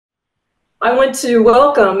I want to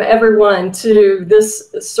welcome everyone to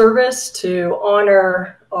this service to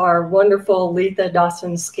honor our wonderful Letha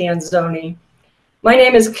Dawson Scanzoni. My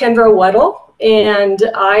name is Kendra Weddle, and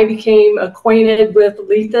I became acquainted with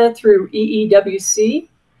Letha through EEWC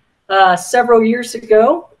several years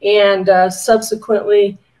ago, and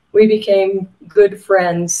subsequently we became good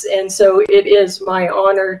friends. And so it is my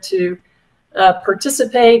honor to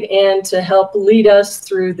participate and to help lead us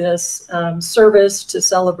through this service to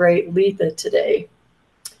celebrate Letha today.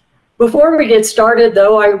 Before we get started,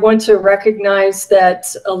 though, I want to recognize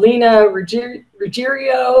that Alina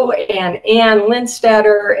Ruggiero and Ann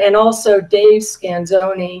Lindstatter and also Dave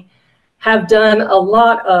Scanzoni have done a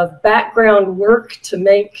lot of background work to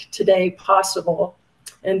make today possible.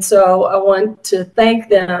 And so I want to thank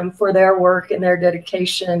them for their work and their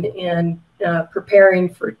dedication in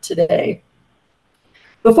preparing for today.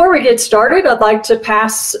 Before we get started, I'd like to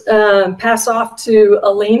pass off to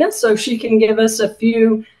Alina so she can give us a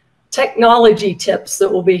few technology tips that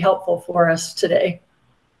will be helpful for us today.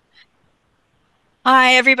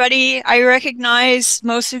 Hi, everybody. I recognize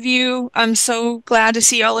most of you. I'm so glad to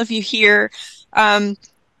see all of you here. I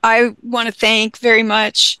want to thank very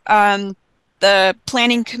much the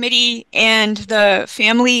planning committee and the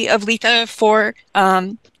family of Letha for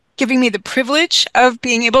giving me the privilege of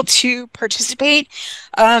being able to participate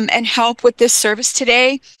and help with this service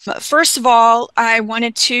today. First of all, I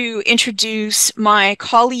wanted to introduce my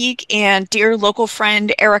colleague and dear local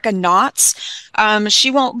friend, Erica Knotts.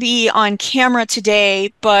 She won't be on camera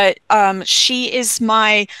today, but she is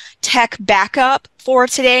my tech backup for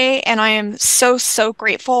today, and I am so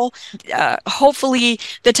grateful. Hopefully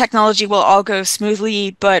the technology will all go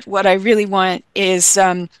smoothly, but what I really want is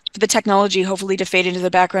for the technology hopefully to fade into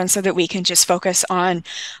the background so that we can just focus on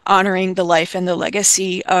honoring the life and the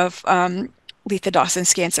legacy of Letha Dawson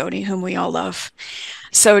Scanzoni, whom we all love.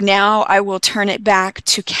 So now I will turn it back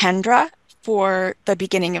to Kendra for the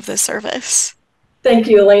beginning of the service. Thank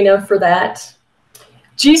you, Elena, for that.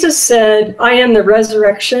 Jesus said, "I am the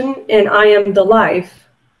resurrection and I am the life.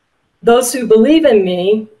 Those who believe in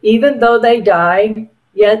me, even though they die,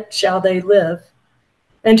 yet shall they live.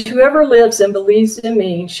 And whoever lives and believes in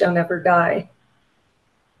me shall never die."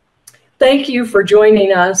 Thank you for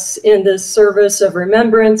joining us in this service of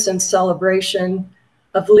remembrance and celebration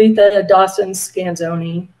of Letha Dawson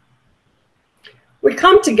Scanzoni. We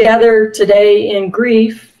come together today in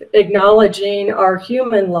grief, acknowledging our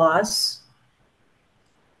human loss.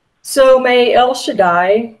 So may El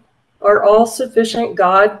Shaddai, our all-sufficient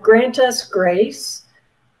God, grant us grace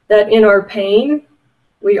that in our pain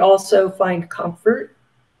we also find comfort,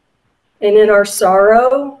 and in our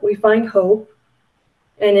sorrow we find hope,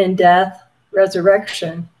 and in death,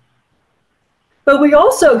 resurrection. But we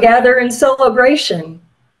also gather in celebration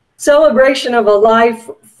of a life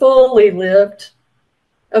fully lived,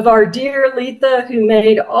 of our dear Letha who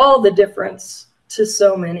made all the difference to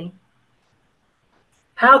so many.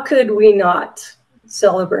 How could we not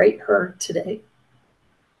celebrate her today?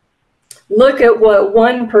 Look at what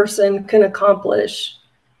one person can accomplish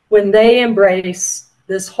when they embrace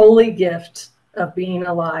this holy gift of being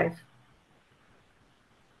alive.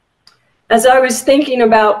 As I was thinking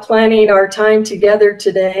about planning our time together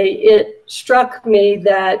today, it struck me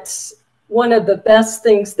that one of the best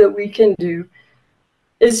things that we can do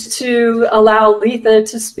is to allow Letha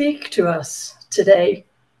to speak to us today.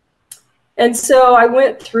 And so I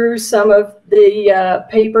went through some of the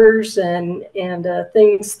papers and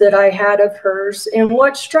things that I had of hers, and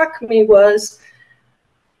what struck me was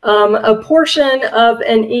a portion of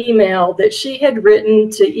an email that she had written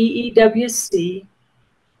to EEWC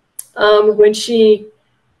when she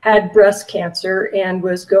had breast cancer and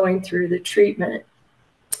was going through the treatment.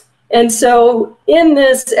 And so in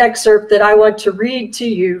this excerpt that I want to read to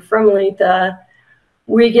you from Letha,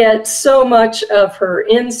 we get so much of her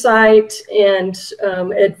insight and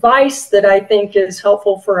advice that I think is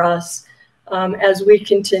helpful for us as we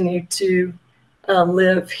continue to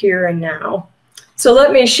live here and now. So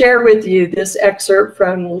let me share with you this excerpt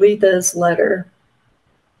from Letha's letter.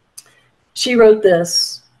 She wrote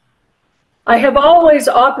this: "I have always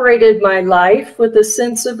operated my life with a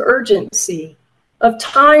sense of urgency, of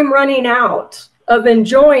time running out, of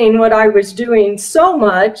enjoying what I was doing so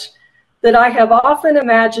much that I have often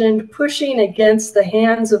imagined pushing against the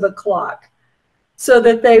hands of a clock so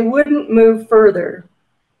that they wouldn't move further,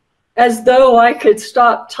 as though I could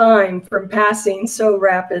stop time from passing so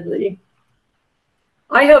rapidly.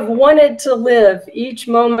 I have wanted to live each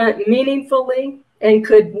moment meaningfully and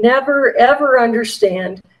could never, ever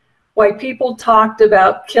understand why people talked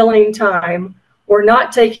about killing time or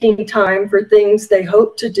not taking time for things they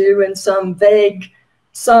hoped to do in some vague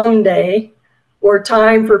someday, or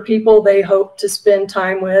time for people they hope to spend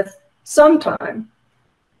time with sometime.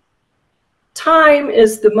 Time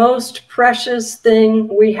is the most precious thing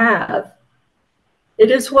we have.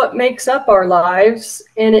 It is what makes up our lives,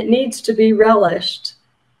 and it needs to be relished,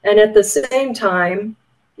 and at the same time,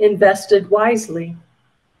 invested wisely.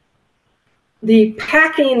 The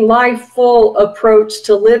packing life full approach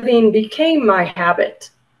to living became my habit.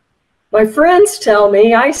 My friends tell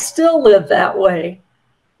me I still live that way,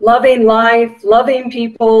 loving life, loving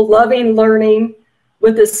people, loving learning,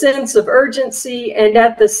 with a sense of urgency, and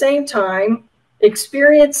at the same time,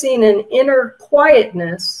 experiencing an inner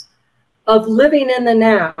quietness of living in the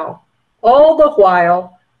now, all the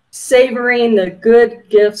while savoring the good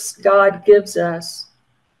gifts God gives us.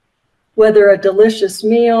 Whether a delicious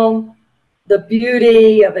meal, the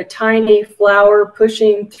beauty of a tiny flower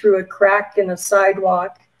pushing through a crack in a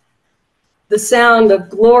sidewalk, the sound of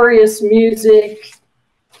glorious music,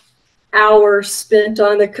 hours spent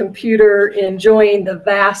on the computer enjoying the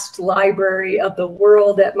vast library of the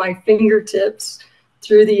world at my fingertips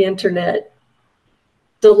through the internet,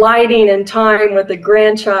 delighting in time with a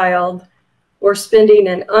grandchild, or spending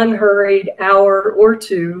an unhurried hour or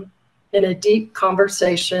two in a deep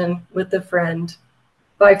conversation with a friend,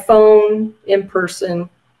 by phone, in person,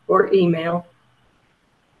 or email.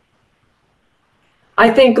 I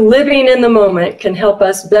think living in the moment can help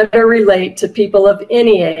us better relate to people of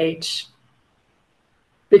any age,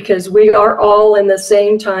 because we are all in the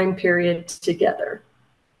same time period together.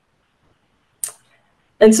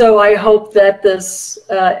 And so I hope that this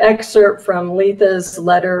excerpt from Letha's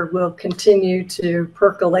letter will continue to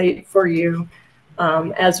percolate for you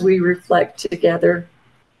as we reflect together.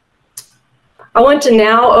 I want to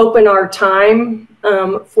now open our time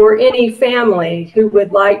for any family who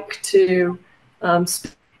would like to Well,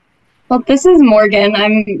 this is Morgan.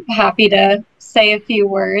 I'm happy to say a few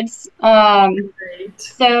words.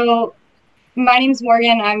 So my name's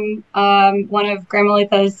Morgan. I'm one of Grandma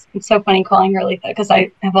Letha's, it's so funny calling her Letha because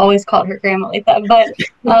I have always called her Grandma Letha, but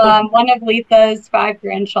one of Letha's 5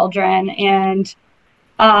 grandchildren. And,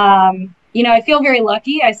 you know, I feel very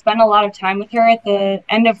lucky. I spent a lot of time with her at the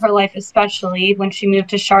end of her life, especially when she moved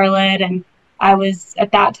to Charlotte, and I was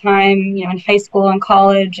at that time, you know, in high school and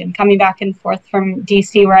college and coming back and forth from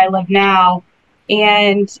DC where I live now.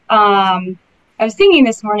 And I was thinking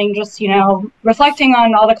this morning, just, you know, reflecting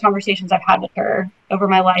on all the conversations I've had with her over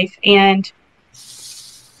my life. And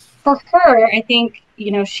for her, I think,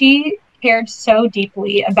 you know, she cared so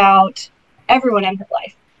deeply about everyone in her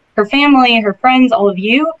life, her family, her friends, all of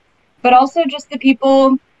you, but also just the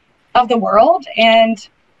people of the world. And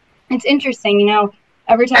it's interesting, you know,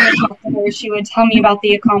 every time I talked to her, she would tell me about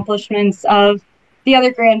the accomplishments of the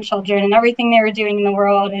other grandchildren and everything they were doing in the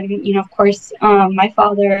world. And, you know, of course, my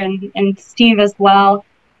father and Steve as well.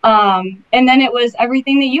 And then it was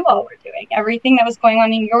everything that you all were doing, everything that was going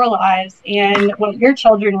on in your lives and what your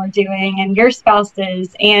children were doing and your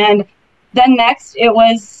spouses. And then next, it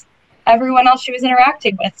was everyone else she was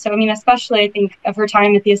interacting with. So, I mean, especially I think of her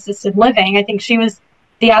time at the assisted living, I think she was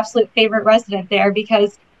the absolute favorite resident there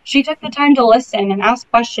because she took the time to listen and ask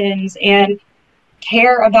questions and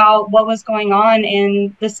care about what was going on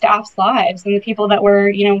in the staff's lives and the people that were,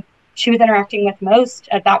 you know, she was interacting with most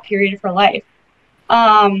at that period of her life.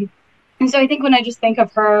 And so I think when I just think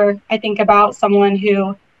of her, I think about someone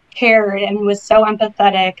who cared and was so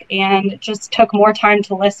empathetic and just took more time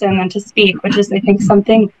to listen than to speak, which is, I think,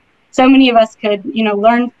 something so many of us could, you know,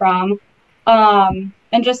 learn from.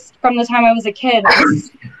 And just from the time I was a kid,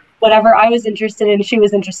 whatever I was interested in, she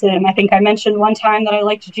was interested in. I think I mentioned one time that I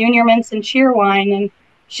liked Junior Mints and Cheerwine, and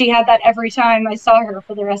she had that every time I saw her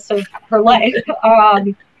for the rest of her life.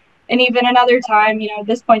 And even another time, you know, at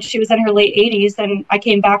this point, she was in her late 80s, and I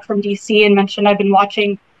came back from DC and mentioned I've been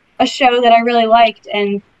watching a show that I really liked.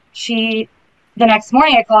 And the next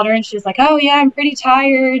morning I called her and she was like, oh yeah, I'm pretty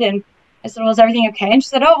tired. And I said, well, is everything okay? And she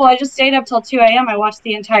said, oh, well, I just stayed up till 2 a.m. I watched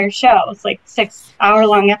the entire show. It's like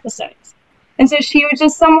 6-hour-long episodes. And so she was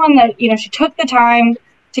just someone that, you know, she took the time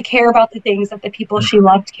to care about the things that the people she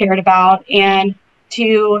loved cared about and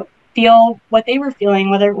to feel what they were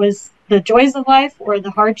feeling, whether it was the joys of life or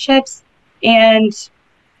the hardships. And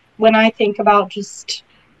when I think about just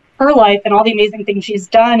her life and all the amazing things she's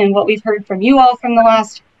done and what we've heard from you all from the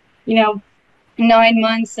last, you know, 9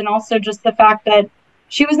 months, and also just the fact that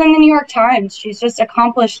she was in the New York Times, she's just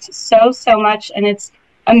accomplished so much. And it's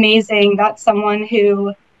amazing that someone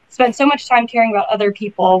who spent so much time caring about other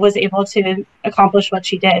people was able to accomplish what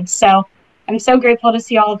she did. So I'm so grateful to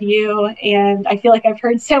see all of you. And I feel like I've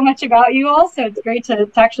heard so much about you all. So it's great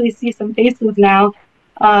to actually see some faces now.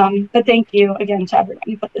 But thank you again to everyone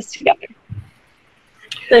who put this together.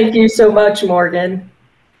 Thank you so much, Morgan.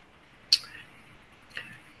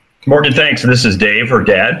 Morgan, thanks. This is Dave, her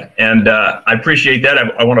dad, and I appreciate that.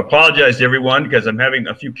 I want to apologize to everyone because I'm having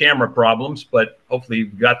a few camera problems, but hopefully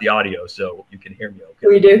you've got the audio so you can hear me okay.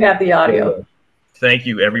 We do have the audio. Thank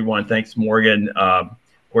you, everyone. Thanks, Morgan. Of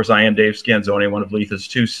course, I am Dave Scanzoni, one of Letha's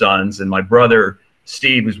two sons, and my brother,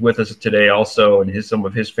 Steve, who's with us today also, and some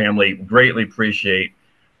of his family. Greatly appreciate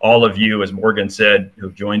all of you, as Morgan said,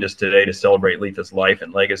 who've joined us today to celebrate Letha's life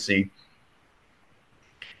and legacy.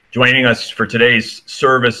 Joining us for today's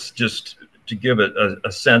service, just to give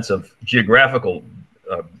a sense of geographical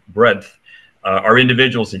breadth, are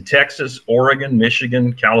individuals in Texas, Oregon,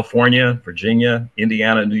 Michigan, California, Virginia,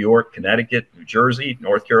 Indiana, New York, Connecticut, New Jersey,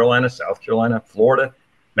 North Carolina, South Carolina, Florida,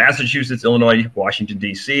 Massachusetts, Illinois, Washington,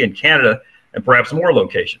 D.C., and Canada, and perhaps more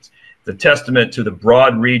locations. It's a testament to the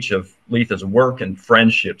broad reach of Letha's work and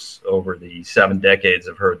friendships over the 7 decades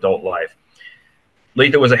of her adult life.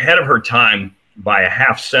 Letha was ahead of her time by a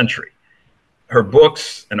half-century. Her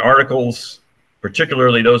books and articles,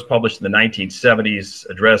 particularly those published in the 1970s,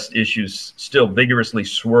 addressed issues still vigorously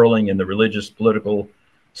swirling in the religious, political,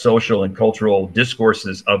 social, and cultural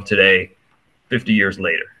discourses of today, 50 years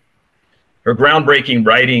later. Her groundbreaking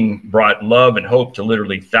writing brought love and hope to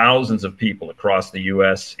literally thousands of people across the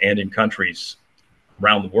U.S. and in countries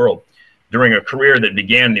around the world during a career that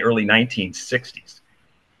began in the early 1960s.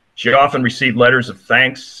 She often received letters of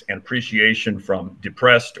thanks and appreciation from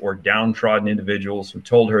depressed or downtrodden individuals who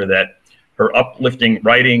told her that her uplifting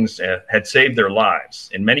writings had saved their lives,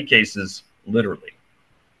 in many cases, literally.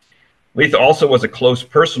 Letha also was a close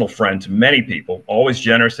personal friend to many people, always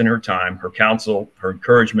generous in her time, her counsel, her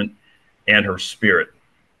encouragement, and her spirit.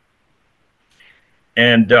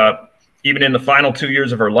 And even in the final 2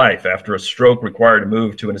 years of her life, after a stroke required to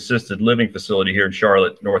move to an assisted living facility here in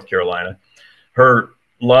Charlotte, North Carolina, her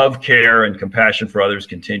love, care, and compassion for others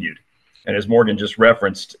continued. And as Morgan just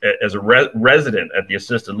referenced, as a resident at the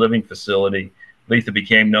assisted living facility, Letha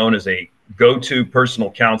became known as a go-to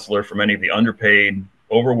personal counselor for many of the underpaid,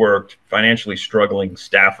 overworked, financially struggling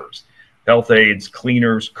staffers, health aides,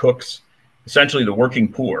 cleaners, cooks, essentially the working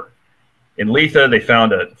poor. In Letha, they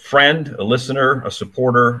found a friend, a listener, a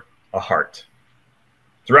supporter, a heart.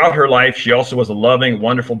 Throughout her life, she also was a loving,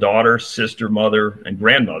 wonderful daughter, sister, mother, and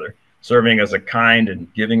grandmother, serving as a kind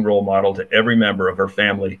and giving role model to every member of her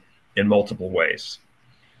family in multiple ways.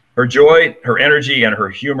 Her joy, her energy, and her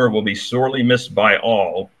humor will be sorely missed by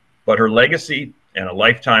all, but her legacy and a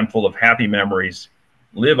lifetime full of happy memories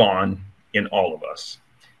live on in all of us.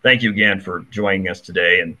 Thank you again for joining us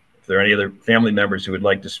today, and if there are any other family members who would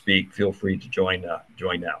like to speak, feel free to join now.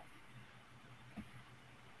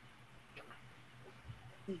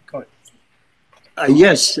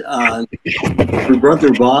 Yes, her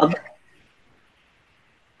brother Bob.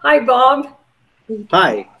 Hi, Bob.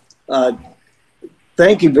 Hi.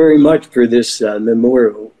 Thank you very much for this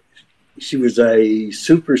memorial. She was a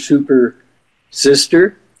super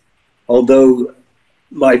sister, although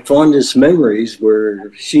my fondest memories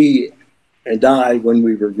were she and I when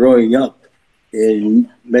we were growing up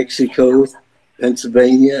in Mexico,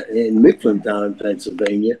 Pennsylvania, and Mifflintown,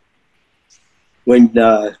 Pennsylvania, when,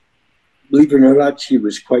 believe it or not, she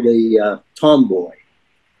was quite a tomboy.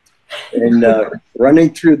 And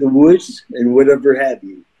running through the woods and whatever have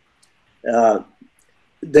you.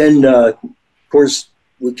 Then, of course,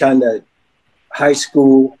 we kind of, high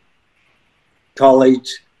school,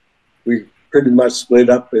 college, we pretty much split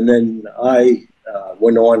up. And then I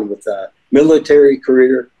went on with a military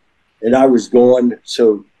career, and I was gone.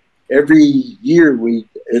 So every year we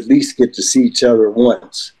at least get to see each other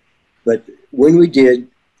once. But when we did,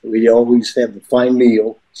 we always have a fine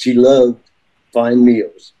meal. She loved fine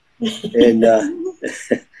meals.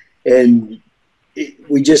 And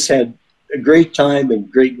we just had a great time and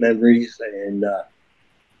great memories, and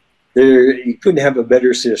you couldn't have a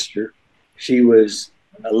better sister. She was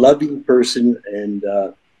a loving person, and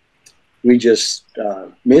we just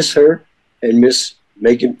miss her and miss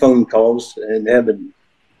making phone calls and having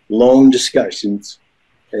long discussions,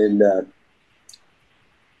 and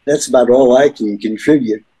that's about all I can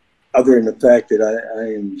contribute, other than the fact that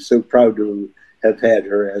I am so proud to have had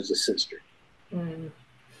her as a sister. And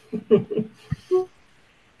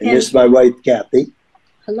this is my wife, Kathy.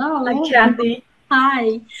 Hello. Hi, Kathy.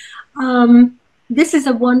 Hi. This is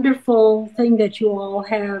a wonderful thing that you all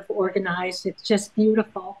have organized. It's just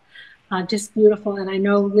beautiful. And I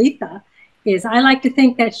know Letha is, I like to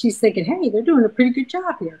think that she's thinking, hey, they're doing a pretty good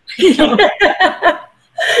job here. You know? I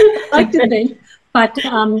like to think. But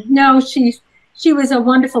no, she was a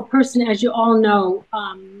wonderful person, as you all know.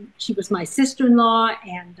 She was my sister-in-law,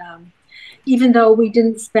 and Even though we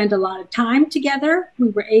didn't spend a lot of time together, we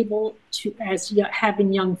were able to, as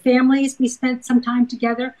having young families, we spent some time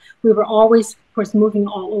together. We were always, of course, moving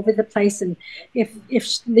all over the place. And if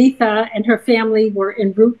Letha and her family were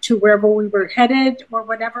en route to wherever we were headed or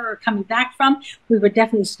whatever, or coming back from, we would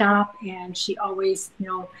definitely stop. And she always,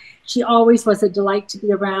 she always was a delight to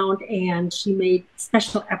be around, and she made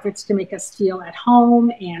special efforts to make us feel at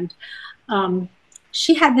home. And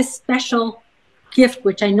she had this special gift,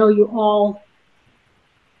 which I know you all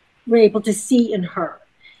were able to see in her,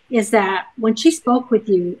 is that when she spoke with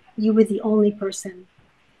you, you were the only person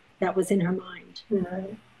that was in her mind.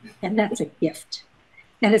 Mm-hmm. And that's a gift.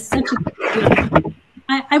 That is such a gift.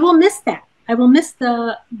 I will miss that. I will miss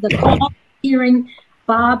the call, hearing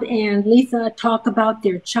Bob and Letha talk about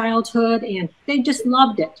their childhood, and they just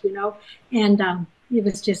loved it, and it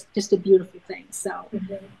was just a beautiful thing. So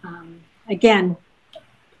again,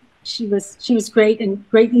 she was great and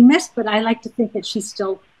greatly missed, but I like to think that she's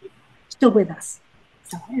still with us.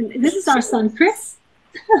 So, and this is our son, Chris.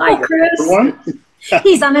 Hi, Chris.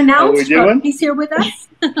 He's unannounced, but he's here with us.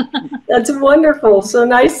 That's wonderful. So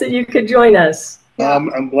nice that you could join us.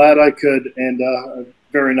 I'm glad I could, and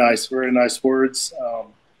very nice words.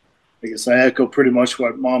 I guess I echo pretty much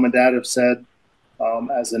what Mom and Dad have said.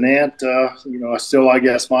 As an aunt, I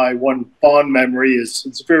guess my one fond memory is,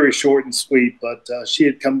 it's very short and sweet, but she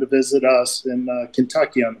had come to visit us in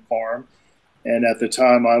Kentucky on the farm. And at the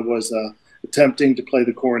time I was attempting to play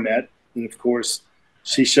the cornet. And of course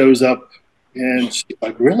she shows up and she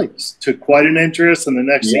really took quite an interest. And the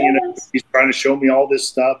next thing you know, she's trying to show me all this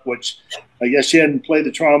stuff, which I guess she hadn't played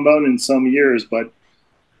the trombone in some years, but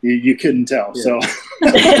you couldn't tell. Yeah. So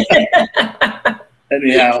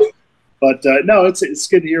anyhow. But no, it's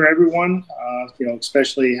good to hear everyone,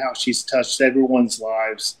 especially how she's touched everyone's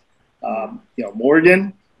lives.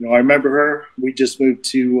 Morgan, I remember her. We just moved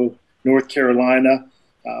to North Carolina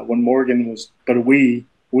when Morgan was but a wee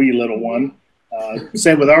little one.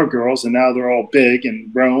 Same with our girls, and now they're all big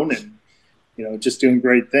and grown and, just doing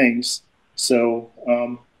great things. So,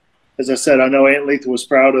 as I said, I know Aunt Letha was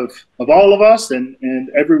proud of all of us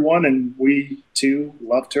and everyone, and we too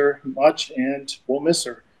loved her much, and we'll miss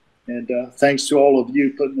her. And thanks to all of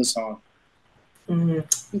you putting this on.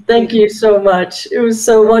 Mm-hmm. Thank you so much. It was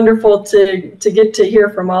so wonderful to get to hear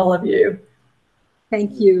from all of you.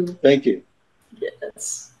 Thank you. Thank you.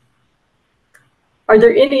 Yes. Are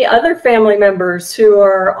there any other family members who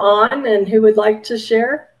are on and who would like to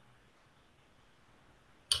share?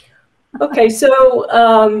 Okay,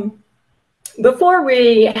 so before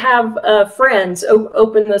we have friends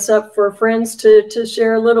open this up for friends to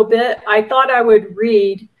share a little bit, I thought I would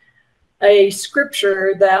read a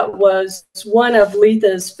scripture that was one of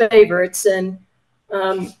Letha's favorites. And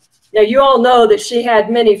now you all know that she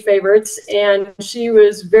had many favorites, and she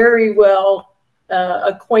was very well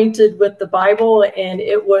acquainted with the Bible, and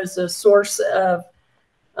it was a source of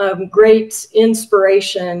great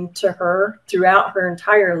inspiration to her throughout her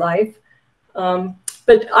entire life.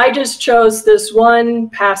 But I just chose this one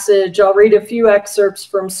passage. I'll read a few excerpts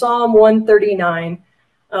from Psalm 139,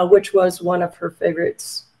 which was one of her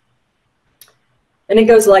favorites. And it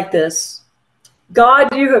goes like this.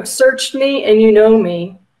 God, you have searched me and you know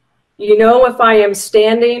me. You know if I am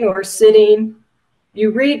standing or sitting.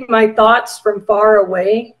 You read my thoughts from far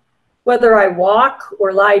away. Whether I walk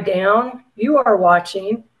or lie down, you are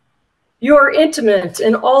watching. You are intimate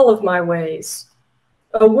in all of my ways.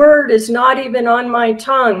 A word is not even on my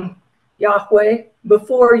tongue, Yahweh,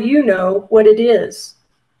 before you know what it is.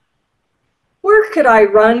 Where could I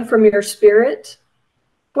run from your spirit?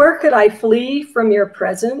 Where could I flee from your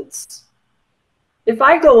presence? If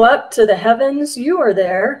I go up to the heavens, you are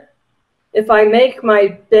there. If I make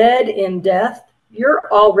my bed in death, you're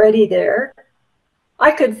already there.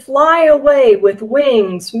 I could fly away with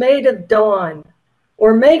wings made of dawn,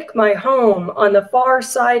 or make my home on the far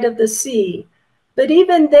side of the sea. But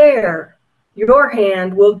even there, your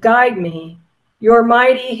hand will guide me, your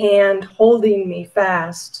mighty hand holding me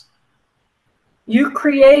fast. You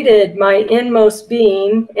created my inmost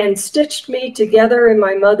being and stitched me together in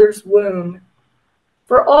my mother's womb.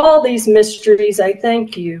 For all these mysteries, I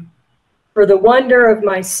thank you, for the wonder of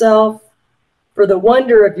myself, for the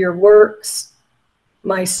wonder of your works.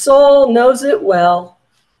 My soul knows it well.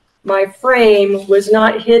 My frame was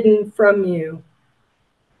not hidden from you.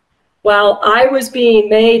 While I was being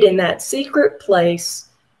made in that secret place,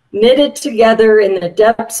 knitted together in the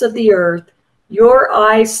depths of the earth, your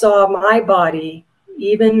eyes saw my body,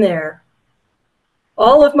 even there.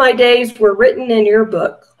 All of my days were written in your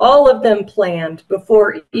book, all of them planned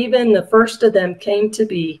before even the first of them came to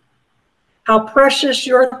be. How precious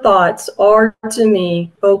your thoughts are to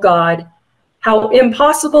me, O God. how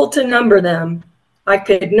impossible to number them. I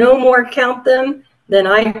could no more count them than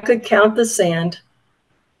I could count the sand.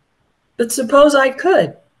 But suppose I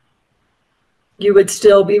could, you would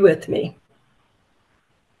still be with me.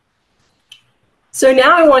 So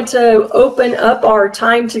now I want to open up our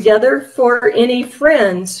time together for any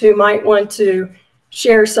friends who might want to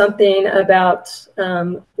share something about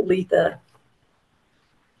Letha.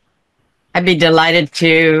 I'd be delighted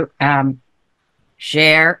to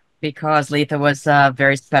share, because Letha was a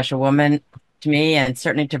very special woman to me, and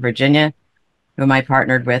certainly to Virginia, whom I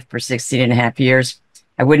partnered with for 16.5 years.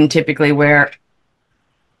 I wouldn't typically wear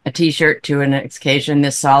a t-shirt to an occasion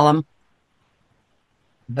this solemn,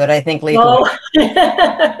 but I think Letha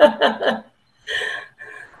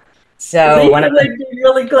so Letha would be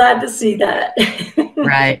really glad to see that.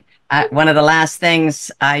 Right. One of the last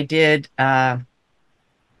things I did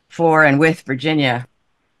for and with Virginia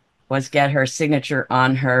was get her signature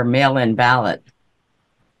on her mail-in ballot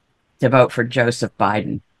to vote for Joseph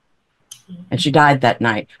Biden. And she died that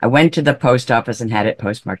night. I went to the post office and had it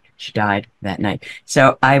postmarked. She died that night.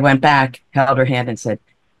 So I went back, held her hand, and said,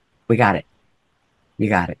 "We got it. You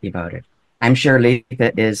got it. You voted." I'm sure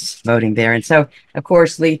Letha is voting there. And so, of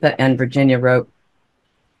course, Letha and Virginia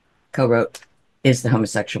co-wrote Is the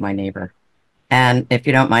Homosexual My Neighbor? And if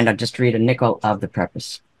you don't mind, I'll just read a nickel of the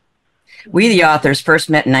preface. We, the authors, first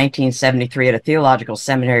met in 1973 at a theological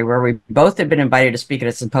seminary where we both had been invited to speak at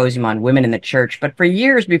a symposium on women in the church. But for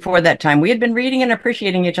years before that time, we had been reading and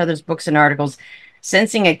appreciating each other's books and articles,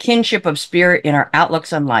 sensing a kinship of spirit in our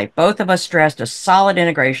outlooks on life. Both of us stressed a solid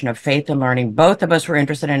integration of faith and learning. Both of us were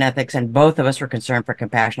interested in ethics, and both of us were concerned for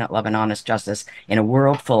compassionate love and honest justice in a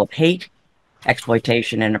world full of hate,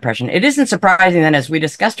 exploitation, and oppression. It isn't surprising that as we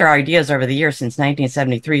discussed our ideas over the years since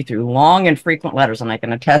 1973 through long and frequent letters, and I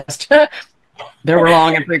can attest there were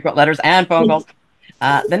long and frequent letters and phone calls,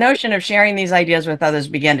 the notion of sharing these ideas with others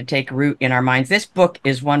began to take root in our minds. This book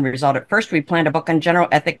is one result. At first, we planned a book on general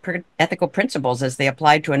ethical principles as they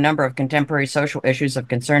applied to a number of contemporary social issues of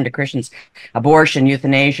concern to Christians: abortion,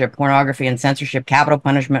 euthanasia, pornography and censorship, capital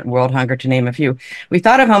punishment, and world hunger, to name a few. We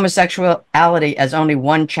thought of homosexuality as only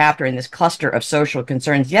one chapter in this cluster of social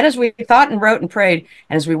concerns. Yet as we thought and wrote and prayed,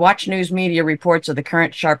 and as we watched news media reports of the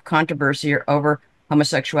current sharp controversy over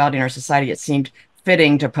homosexuality in our society, it seemed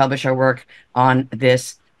fitting to publish our work on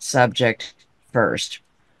this subject first.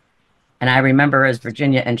 And I remember as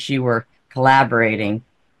Virginia and she were collaborating,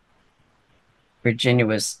 Virginia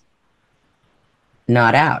was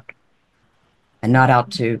not out, and not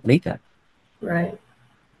out to Letha. Right.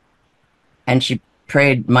 And she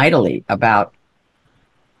prayed mightily about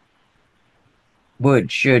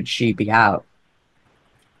should she be out.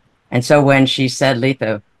 And so when she said,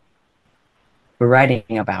 "Letha, we're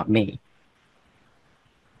writing about me,"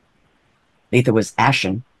 Letha was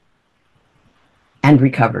ashen and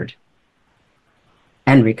recovered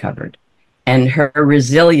and recovered. And her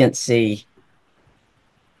resiliency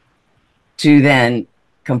to then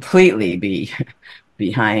completely be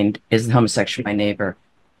behind Is the Homosexual My Neighbor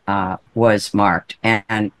was marked.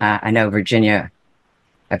 And I know Virginia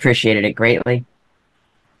appreciated it greatly.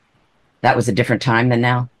 That was a different time than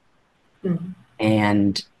now. Mm-hmm.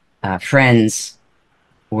 And friends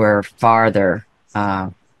were farther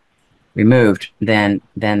removed than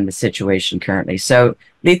the situation currently. So,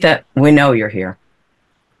 Letha, we know you're here.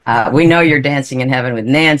 We know you're dancing in heaven with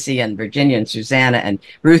Nancy and Virginia and Susanna and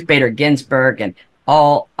Ruth Bader Ginsburg and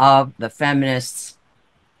all of the feminists.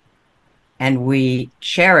 And we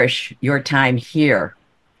cherish your time here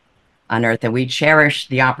on earth, and we cherish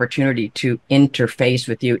the opportunity to interface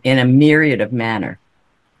with you in a myriad of manners.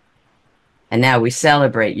 And now we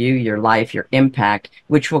celebrate you, your life, your impact,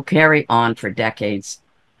 which will carry on for decades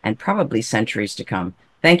and probably centuries to come.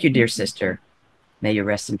 Thank you, dear sister. May you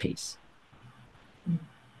rest in peace.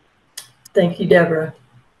 Thank you, Deborah.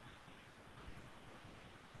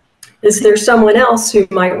 Is there someone else who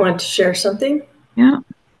might want to share something? Yeah.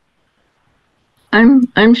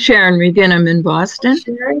 I'm Sharon Regan. I'm in Boston.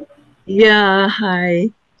 Sharon? Yeah, hi.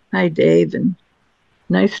 Hi, Dave. And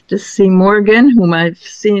nice to see Morgan, whom I've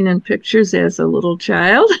seen in pictures as a little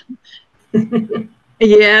child.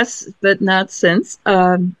 Yes, but not since.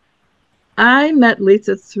 I met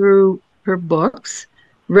Letha through her books,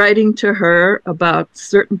 writing to her about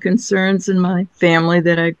certain concerns in my family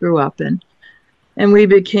that I grew up in. And we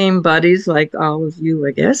became buddies, like all of you,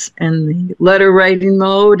 I guess, and the letter writing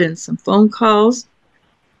mode and some phone calls.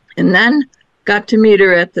 And then got to meet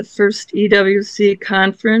her at the first EWC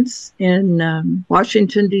conference in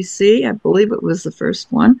Washington, D.C. I believe it was the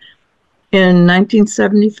first one in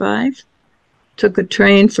 1975. Took a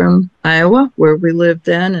train from Iowa, where we lived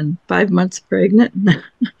then, and 5 months pregnant.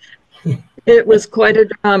 it was quite a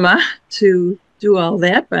drama to do all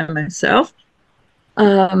that by myself.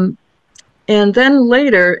 And then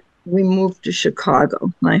later, we moved to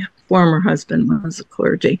Chicago. My former husband was a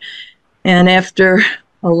clergy. And after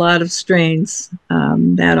a lot of strains,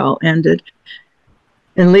 that all ended.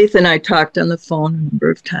 And Letha and I talked on the phone a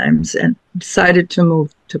number of times and decided to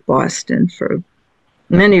move to Boston for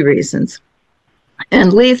many reasons.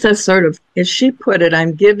 And Letha sort of, as she put it,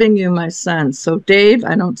 I'm giving you my son. So Dave,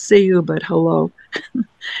 I don't see you, but hello.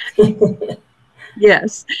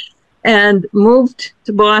 Yes. And moved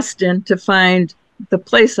to Boston to find the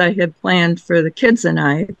place I had planned for the kids and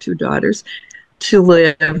I, 2 daughters, to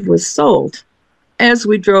live was sold. As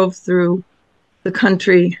we drove through the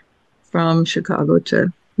country from Chicago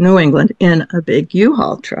to New England in a big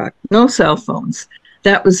U-Haul truck, no cell phones.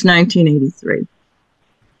 That was 1983.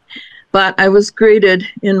 But I was greeted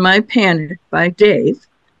in my panic by Dave,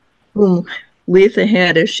 whom Letha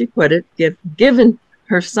had, as she put it, given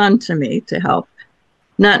her son to me to help,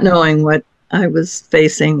 not knowing what I was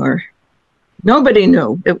facing, or nobody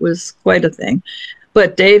knew. It was quite a thing.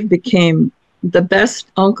 But Dave became the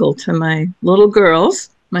best uncle to my little girls,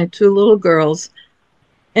 my 2 little girls,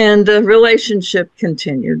 and the relationship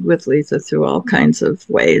continued with Letha through all kinds of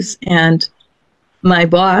ways. And my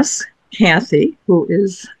boss, Kathy, who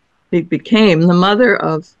became the mother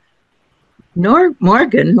of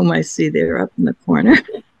Morgan, whom I see there up in the corner,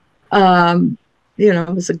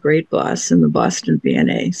 was a great boss in the Boston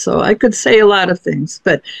BNA. So I could say a lot of things,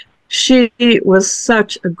 but she was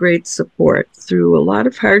such a great support through a lot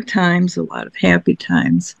of hard times, a lot of happy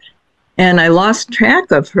times. And I lost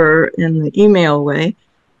track of her in the email way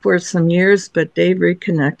for some years, but Dave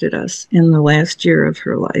reconnected us in the last year of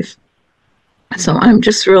her life. So I'm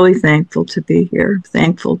just really thankful to be here,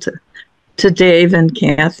 thankful to Dave and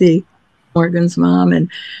Kathy, Morgan's mom, and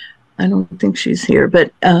I don't think she's here,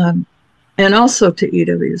 but and also to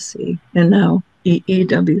EWC and now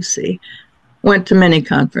EWC. Went to many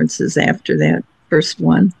conferences after that first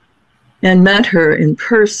one and met her in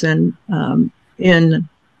person in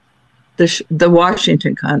the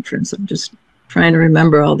Washington conference. I'm just trying to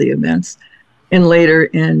remember all the events. And later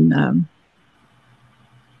in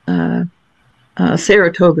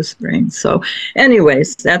Saratoga Springs. So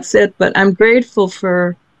anyways, that's it. But I'm grateful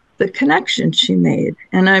for the connection she made.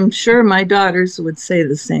 And I'm sure my daughters would say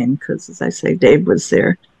the same, because as I say, Dave was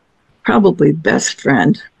their probably best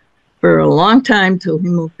friend for a long time till he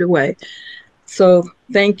moved away. So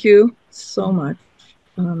thank you so much.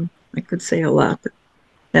 I could say a lot, but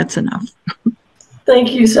that's enough.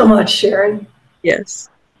 Thank you so much, Sharon. Yes.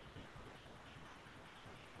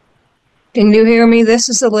 Can you hear me? This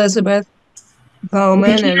is Elizabeth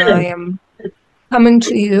Bowman, and I am coming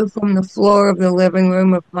to you from the floor of the living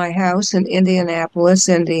room of my house in Indianapolis,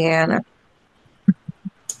 Indiana.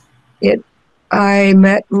 I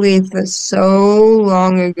met Letha so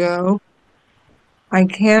long ago. I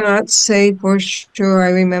cannot say for sure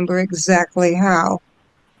I remember exactly how,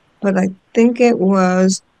 but I think it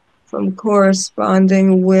was from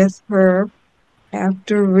corresponding with her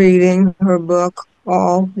after reading her book,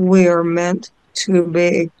 All We Are Meant to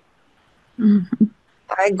Be. Mm-hmm.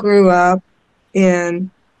 I grew up in,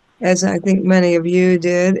 as I think many of you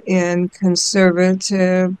did, in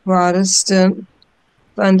conservative, Protestant,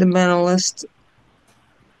 fundamentalist,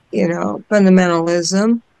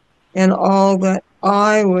 fundamentalism, and all that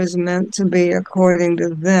I was meant to be, according to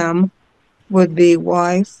them, would be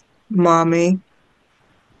wife, mommy,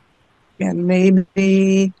 and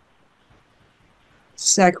maybe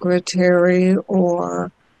secretary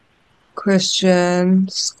or Christian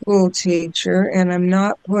school teacher. And I'm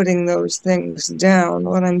not putting those things down.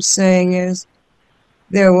 What I'm saying is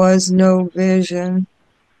there was no vision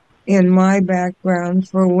in my background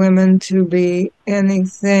for women to be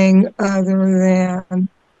anything other than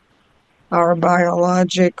our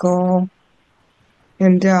biological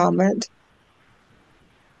endowment.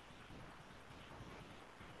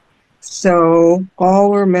 So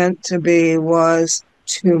all we're meant to be was,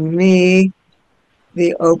 to me,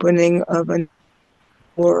 the opening of a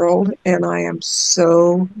world, and I am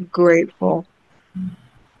so grateful.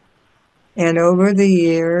 And over the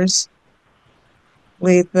years,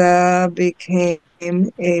 Letha became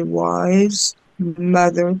a wise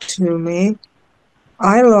mother to me.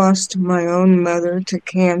 I lost my own mother to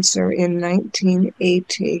cancer in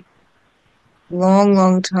 1980,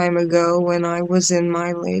 long time ago when I was in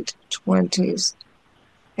my late 20s.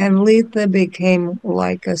 And Letha became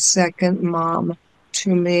like a second mom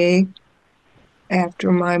to me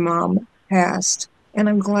after my mom passed. And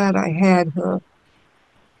I'm glad I had her.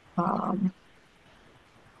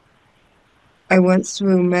 I went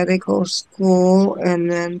through medical school and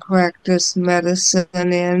then practiced medicine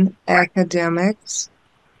in academics.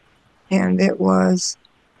 And it was,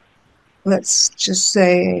 let's just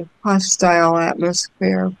say, a hostile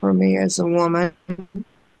atmosphere for me as a woman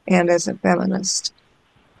and as a feminist.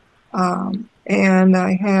 And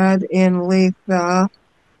I had in Letha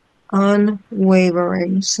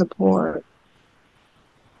unwavering support,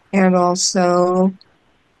 and also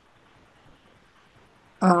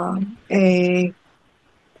a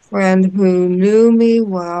friend who knew me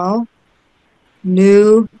well,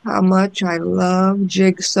 knew how much I love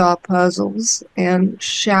jigsaw puzzles, and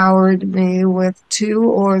showered me with 2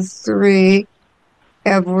 or 3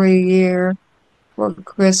 every year for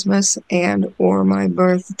Christmas and or my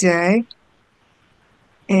birthday,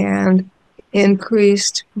 and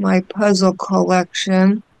increased my puzzle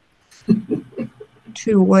collection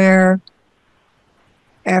to where,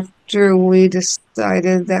 after we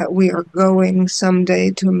decided that we are going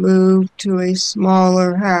someday to move to a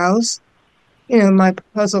smaller house, you know, my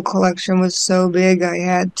puzzle collection was so big I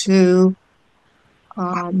had to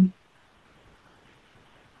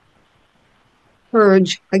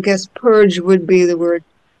purge. I guess purge would be the word.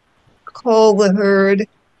 Cull the herd,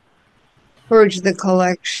 purge the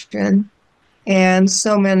collection, and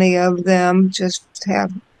so many of them just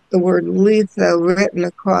have the word Letha written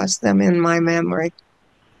across them in my memory.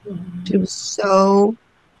 She was so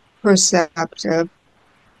perceptive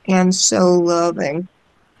and so loving.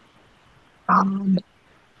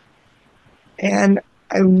 And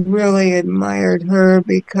I really admired her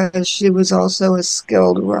because she was also a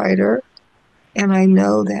skilled writer. And I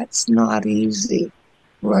know that's not easy.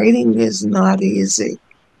 Writing is not easy.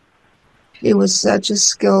 She was such a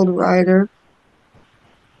skilled writer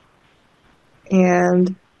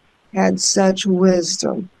and had such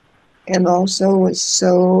wisdom, and also was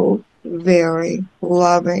so very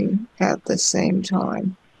loving at the same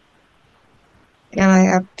time. And I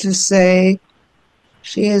have to say,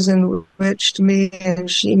 she has enriched me and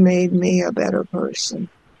she made me a better person.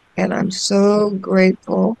 And I'm so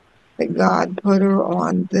grateful that God put her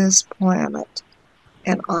on this planet.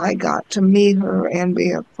 And I got to meet her and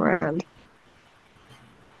be a friend.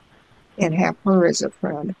 And have her as a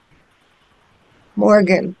friend.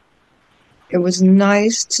 Morgan, it was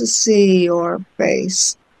nice to see your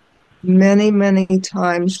face. Many, many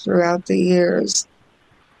times throughout the years,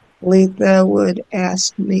 Letha would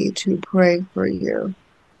ask me to pray for you.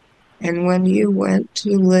 And when you went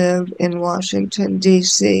to live in Washington,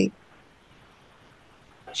 D.C.,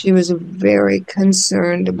 she was very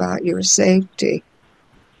concerned about your safety.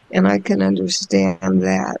 And I can understand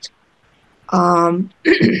that.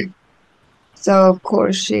 So, of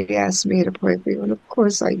course, she asked me to pray for you. And, of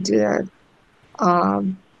course, I did. But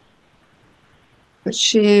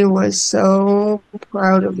she was so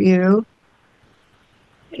proud of you.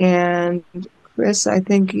 And Chris, I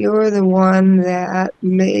think you're the one that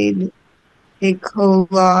made a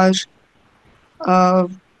collage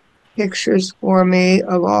of pictures for me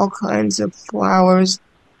of all kinds of flowers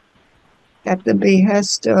at the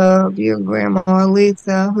behest of your grandma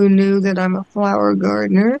Letha, who knew that I'm a flower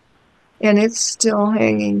gardener. And it's still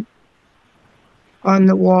hanging on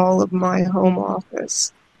the wall of my home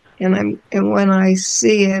office. And when I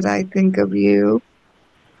see it, I think of you.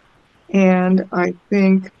 And I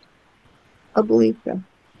think of Letha.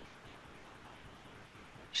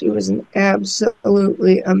 She was an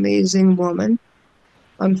absolutely amazing woman.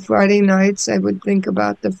 On Friday nights, I would think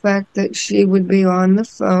about the fact that she would be on the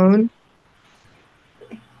phone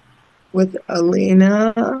with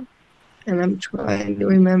Alina, and I'm trying to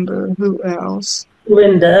remember who else.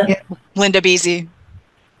 Linda. Yeah. Linda Beasy.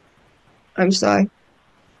 I'm sorry?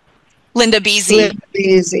 Linda Beasy. Linda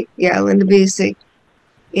Beasy. Yeah, Linda Beasy.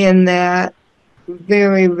 In that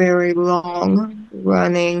very, very long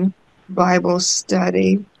running Bible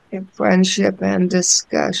study and friendship and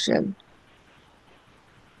discussion.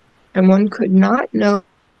 And one could not know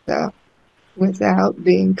that without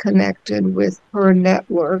being connected with her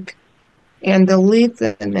network. And the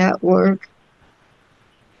Letha network,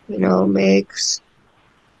 you know, makes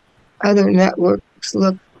other networks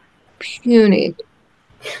look puny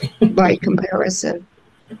by comparison.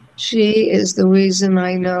 She is the reason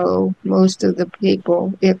I know most of the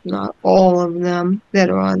people, if not all of them, that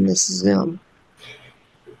are on this Zoom.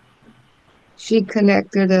 She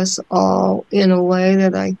connected us all in a way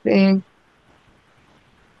that I think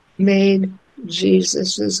made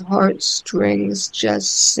Jesus's heartstrings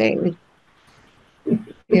just sing.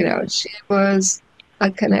 You know, she was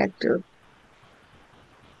a connector.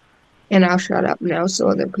 And I'll shut up now so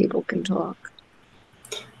other people can talk.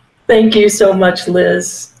 Thank you so much,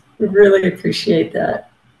 Liz. We really appreciate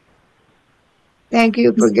that. Thank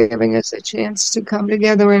you for giving us a chance to come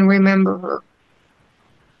together and remember her.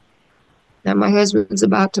 Now my husband's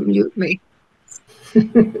about to mute me.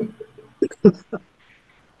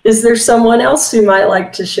 Is there someone else who might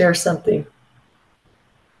like to share something?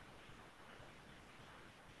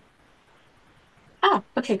 Oh,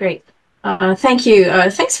 okay, great. Thank you.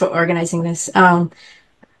 Thanks for organizing this. I'm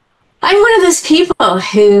one of those people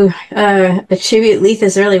who attribute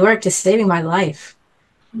Letha's early work to saving my life.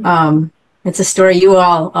 It's a story you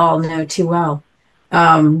all know too well.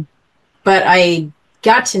 But I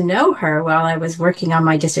got to know her while I was working on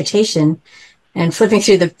my dissertation, and flipping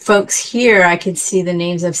through the folks here, I could see the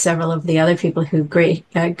names of several of the other people who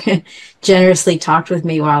generously talked with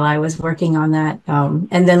me while I was working on that, and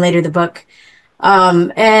then later the book.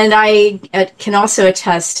 And I can also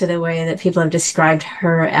attest to the way that people have described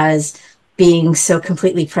her as being so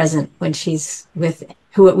completely present when she's with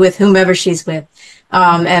whomever she's with.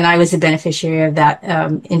 And I was a beneficiary of that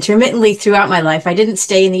intermittently throughout my life. I didn't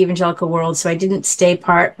stay in the evangelical world, so I didn't stay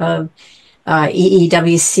part of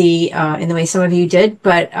EEWC in the way some of you did,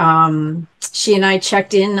 but she and I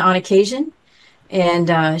checked in on occasion,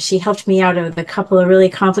 and she helped me out of a couple of really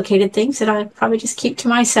complicated things that I'd probably just keep to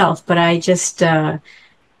myself. But I just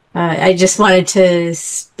wanted to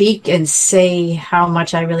speak and say how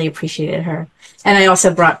much I really appreciated her. And I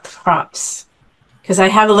also brought props, because I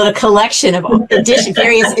have a little collection of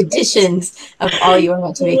various editions of all you were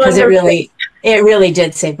meant to be, because it really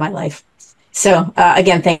did save my life. So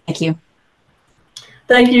again, thank you.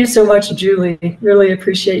 Thank you so much, Julie. Really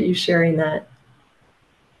appreciate you sharing that.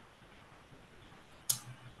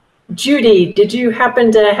 Judy, did you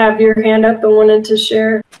happen to have your hand up and wanted to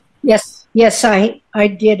share? Yes, I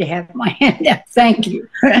did have my hand up. Thank you.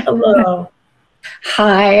 Hello.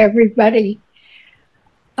 Hi, everybody.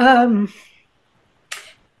 I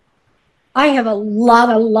have a lot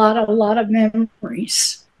of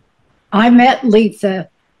memories. I met Letha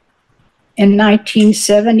in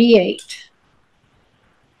 1978,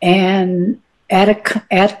 and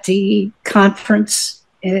at the conference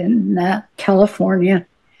in California,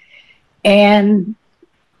 and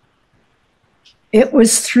it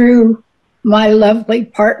was through my lovely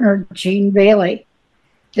partner Jean Bailey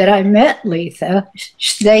that I met Letha.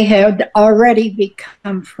 They had already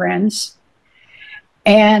become friends,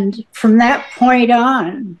 and from that point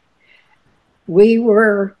on, we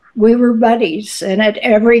were buddies, and at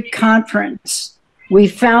every conference we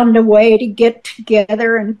found a way to get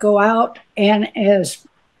together and go out and, as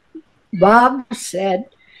Bob said,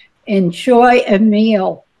 enjoy a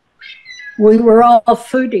meal. We were all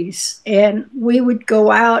foodies, and we would go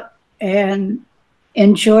out and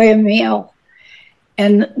enjoy a meal.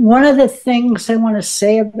 And one of the things I want to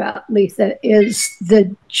say about Letha is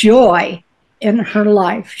the joy in her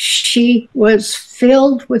life. She was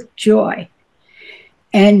filled with joy,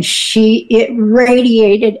 and it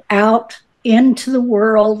radiated out into the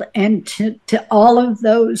world and to all of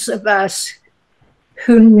those of us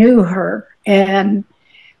who knew her and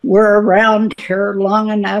were around her long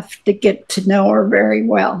enough to get to know her very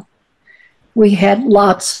well. We had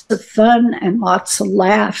lots of fun and lots of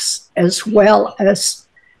laughs, as well as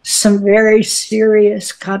some very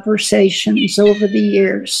serious conversations over the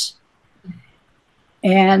years.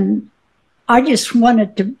 And I just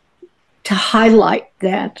wanted to highlight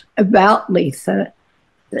that about Letha,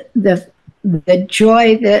 the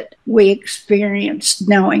joy that we experienced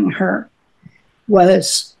knowing her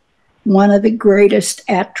was one of the greatest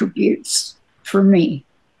attributes for me.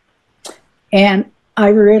 And I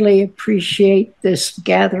really appreciate this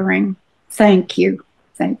gathering. Thank you.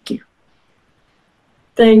 Thank you.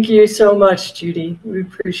 Thank you so much, Judy. We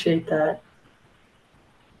appreciate that.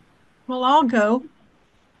 Well, I'll go.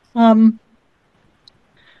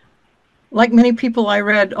 Like many people I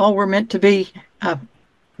read, all were meant to be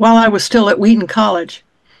while I was still at Wheaton College.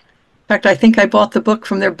 In fact, I think I bought the book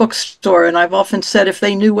from their bookstore, and I've often said if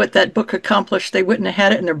they knew what that book accomplished, they wouldn't have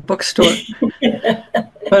had it in their bookstore.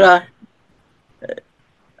 But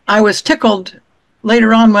I was tickled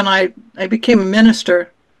later on when I became a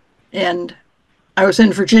minister, and I was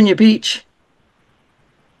in Virginia Beach,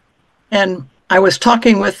 and I was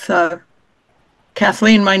talking with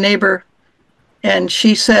Kathleen, my neighbor, and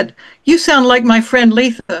she said, "You sound like my friend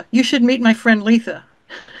Letha. You should meet my friend Letha."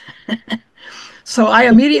 So I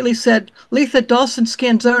immediately said, "Letha Dawson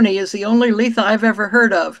Scanzoni is the only Letha I've ever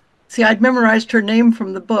heard of." See, I'd memorized her name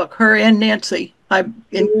from the book, her and Nancy,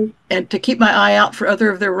 and to keep my eye out for other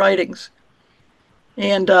of their writings.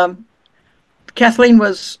 And Kathleen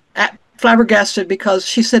was flabbergasted because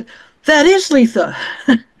she said, "That is Letha."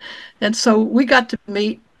 And so we got to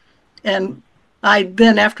meet, and I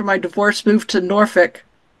then, after my divorce, moved to Norfolk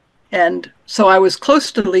And so I was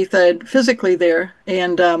close to Letha and physically there.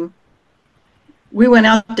 And we went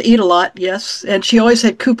out to eat a lot, yes. And she always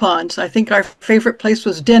had coupons. I think our favorite place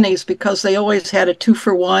was Denny's because they always had a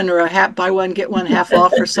 2-for-1 or a buy one, get one half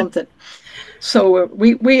off or something. So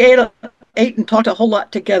we ate and talked a whole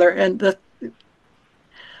lot together. And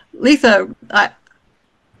Letha, I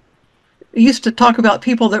used to talk about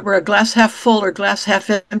people that were a glass half full or glass half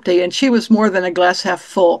empty, and she was more than a glass half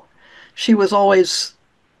full. She was always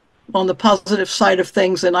on the positive side of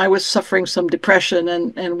things, and I was suffering some depression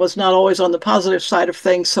and was not always on the positive side of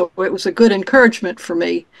things, so it was a good encouragement for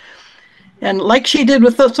me. And like she did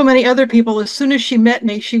with so many other people, as soon as she met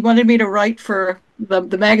me, she wanted me to write for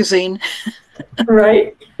the magazine.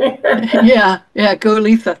 Right. Yeah, go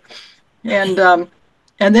Letha. And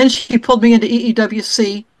then she pulled me into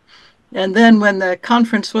EEWC. And then when the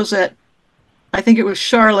conference was at, I think it was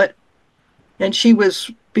Charlotte, and she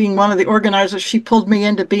was being one of the organizers, she pulled me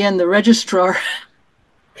in to be in the registrar.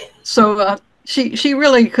 So she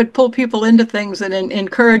really could pull people into things and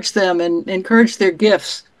encourage them and encourage their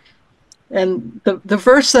gifts. And the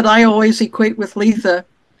verse that I always equate with Letha,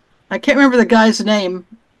 I can't remember the guy's name,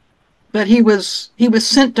 but he was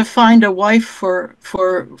sent to find a wife for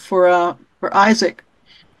Isaac.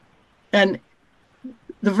 And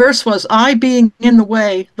the verse was, I being in the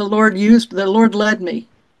way, the Lord led me.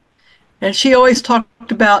 And she always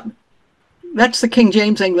talked about, that's the King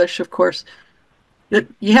James English, of course, that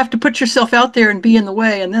you have to put yourself out there and be in the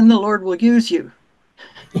way, and then the Lord will use you.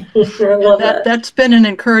 That's been an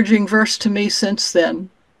encouraging verse to me since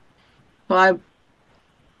then. Well, I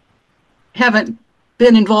haven't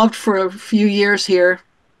been involved for a few years here,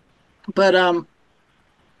 but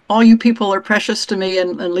all you people are precious to me,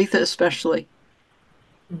 and Letha especially.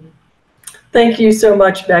 Thank you so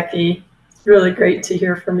much, Becky. It's really great to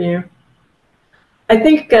hear from you. I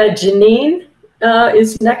think Janine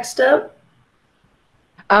is next up.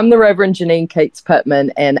 I'm the Reverend Janine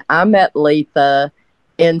Cates-Putman, and I met Letha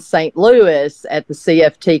in St. Louis at the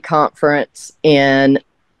CFT conference in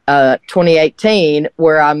 2018,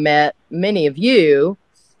 where I met many of you.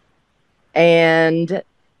 And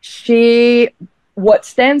what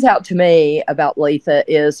stands out to me about Letha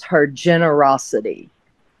is her generosity.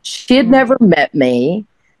 She had never met me.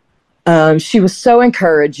 She was so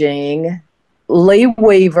encouraging. Lee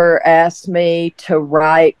Weaver asked me to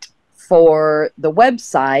write for the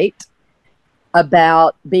website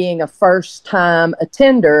about being a first-time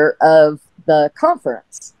attender of the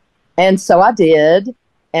conference. And so I did,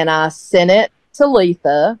 and I sent it to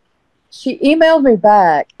Letha. She emailed me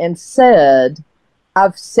back and said,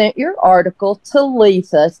 I've sent your article to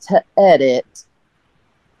Letha to edit,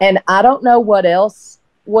 and I don't know what else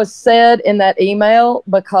was said in that email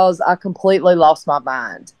because I completely lost my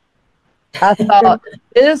mind. I thought,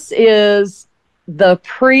 this is the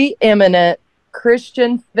preeminent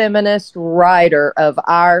Christian feminist writer of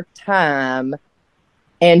our time,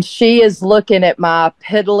 and she is looking at my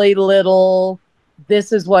piddly little,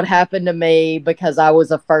 this is what happened to me because I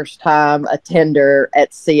was a first-time attender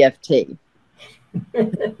at CFT.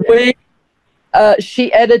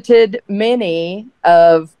 She edited many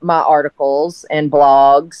of my articles and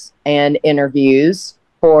blogs and interviews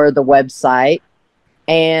for the website,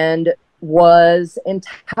 and was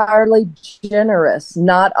entirely generous,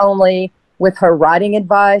 not only with her writing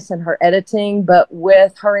advice and her editing, but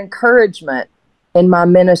with her encouragement in my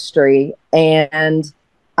ministry. And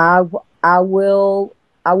I will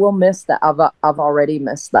miss that. I've already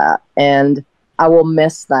missed that, and I will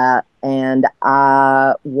miss that. And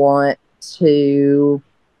I want to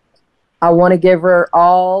give her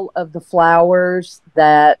all of the flowers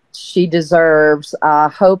that she deserves. I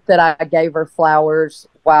hope that I gave her flowers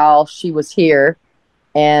while she was here,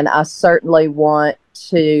 and I certainly want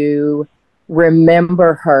to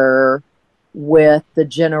remember her with the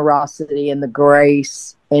generosity and the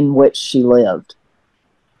grace in which she lived.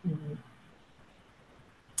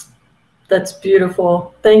 That's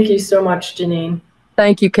beautiful. Thank you so much, Janine.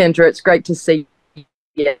 Thank you, Kendra. It's great to see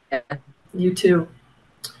you. You too.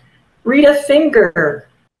 Rita Finger.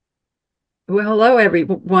 Well, hello,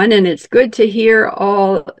 everyone, and it's good to hear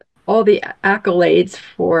all the accolades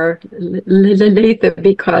for Letha,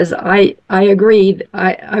 because I agreed.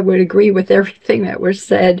 I would agree with everything that was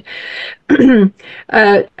said. What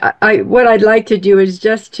I'd like to do is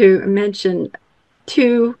just to mention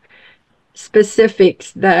two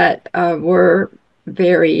specifics that were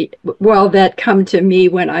very well, that come to me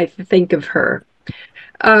when I think of her.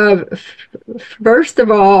 First of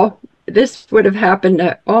all, this would have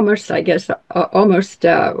happened almost, I guess,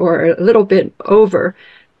 or a little bit over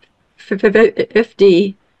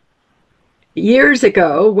 50 years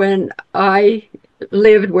ago, when I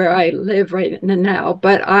lived where I live right now,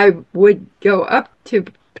 but I would go up to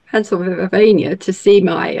Pennsylvania to see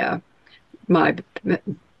my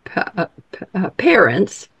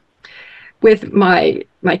parents with my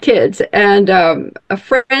kids, and a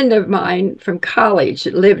friend of mine from college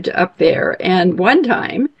lived up there, and one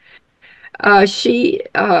time she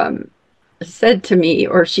said to me,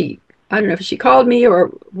 or I don't know if she called me or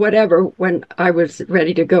whatever, when I was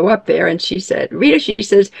ready to go up there, and she said, Rita, she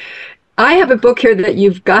says, I have a book here that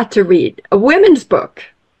you've got to read, a women's book.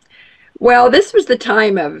 Well, this was the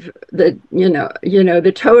time of the,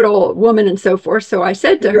 the total woman and so forth. So I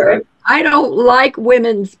said to her, I don't like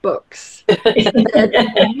women's books.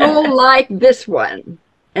 And you'll like this one.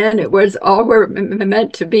 And it was all we're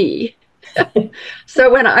meant to be.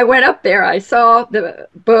 So when I went up there, I saw the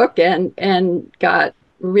book and got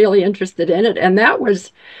really interested in it. And that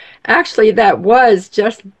was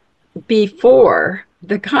just before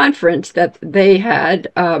the conference that they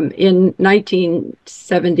had in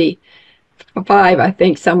 1975, I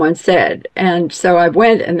think someone said. And so I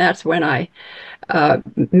went, and that's when I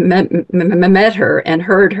met her and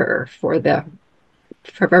heard her for the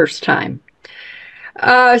first time.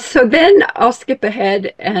 So then I'll skip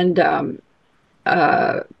ahead and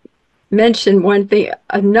mention one thing.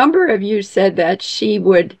 A number of you said that she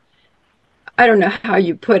would, I don't know how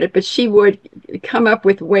you put it, but she would come up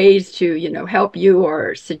with ways to, help you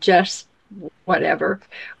or suggest whatever,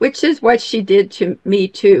 which is what she did to me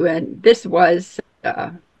too. And this was,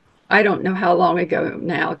 I don't know how long ago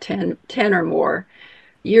now, 10 or more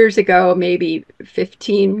years ago, maybe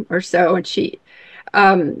 15 or so. And she,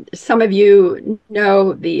 some of you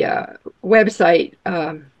know the website,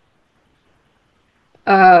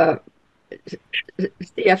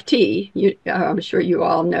 CFT, I'm sure you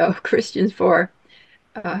all know, Christians for,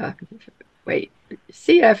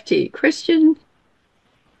 CFT, Christian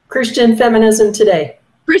Feminism Today.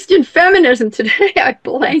 Christian Feminism Today, I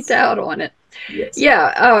blanked out on it. Yes.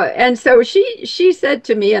 Yeah, and so she said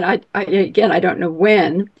to me, and I again, I don't know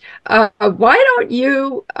when, why don't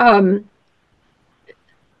you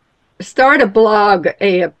start a blog,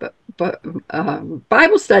 a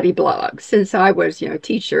Bible study blog, since I was,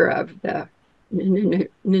 teacher of the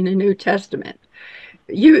New Testament.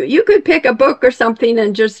 You could pick a book or something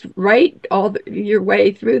and just write your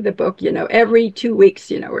way through the book, every 2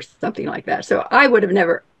 weeks, or something like that. So I would have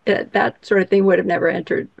never, that sort of thing would have never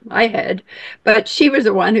entered my head. But she was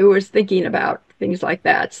the one who was thinking about things like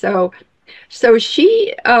that. So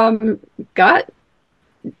she got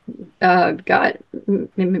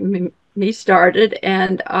me started,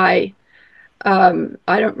 and I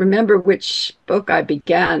don't remember which book I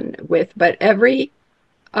began with, but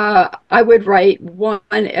I would write one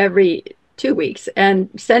every 2 weeks and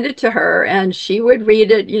send it to her, and she would read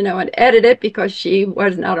it, and edit it, because she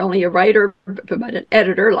was not only a writer but an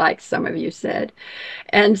editor, like some of you said,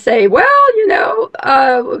 and say, well,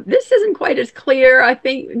 this isn't quite as clear. I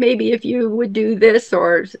think maybe if you would do this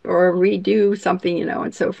or redo something,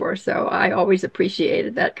 and so forth. So I always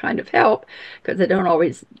appreciated that kind of help, because I don't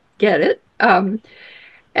always get it.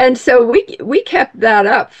 And so we kept that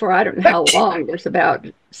up for, I don't know how long. There's about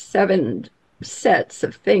 7 sets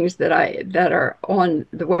of things that are on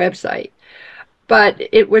the website. But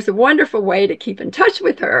it was a wonderful way to keep in touch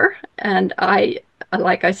with her. And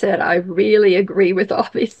like I said, I really agree with all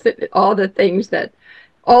the things that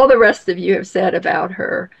all the rest of you have said about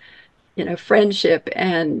her, friendship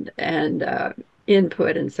and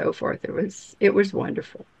input and so forth. It was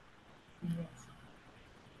wonderful.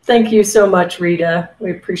 Thank you so much, Rita.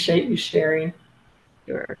 We appreciate you sharing.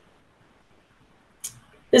 Sure.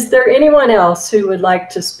 Is there anyone else who would like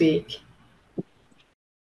to speak?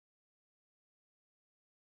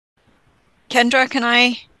 Kendra, can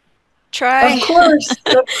I try? Of course,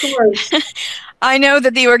 of course. I know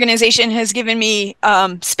that the organization has given me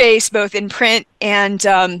space, both in print and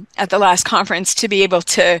at the last conference, to be able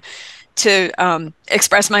to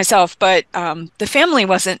express myself, but the family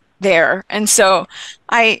wasn't there. And so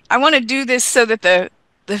I want to do this so that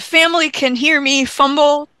the family can hear me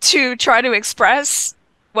fumble to try to express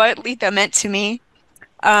what Letha meant to me.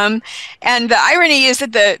 And the irony is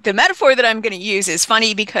that the metaphor that I'm going to use is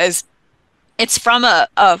funny, because it's from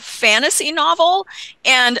a fantasy novel,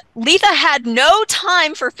 and Letha had no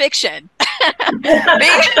time for fiction.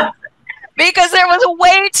 because there was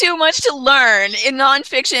way too much to learn in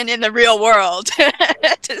nonfiction in the real world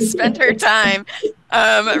to spend her time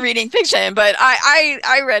reading fiction. But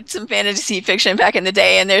I read some fantasy fiction back in the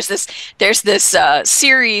day, and there's this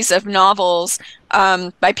series of novels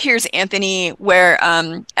by Piers Anthony where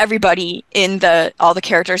everybody in all the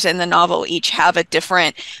characters in the novel each have a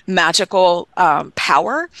different magical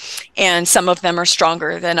power, and some of them are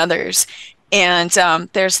stronger than others. And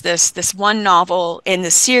there's this one novel in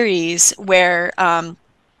the series where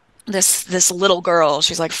this little girl,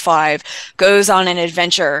 she's like 5, goes on an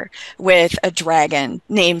adventure with a dragon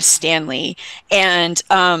named Stanley, and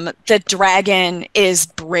the dragon is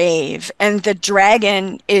brave, and the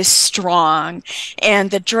dragon is strong,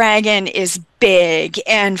 and the dragon is big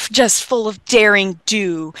and just full of daring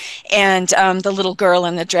do, and the little girl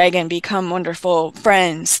and the dragon become wonderful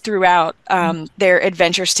friends throughout their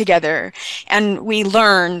adventures together. And we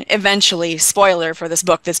learn eventually, spoiler for this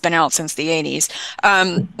book that's been out since the 80s,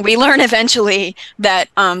 we learn eventually that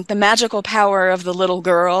the magical power of the little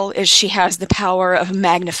girl is she has the power of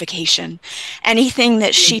magnification. Anything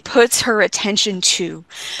that she puts her attention to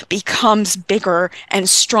becomes bigger and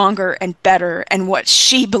stronger and better, and what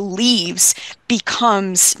she believes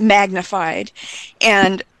becomes magnified.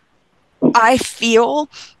 And I feel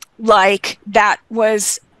like that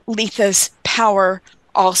was Letha's power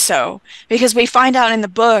also, because we find out in the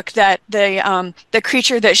book that the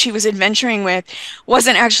creature that she was adventuring with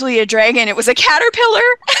wasn't actually a dragon, it was a caterpillar.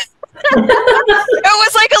 It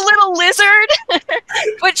was like a little lizard,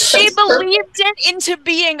 but she believed it into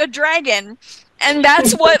being a dragon. And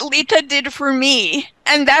that's what Letha did for me.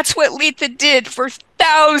 And that's what Letha did for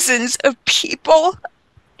thousands of people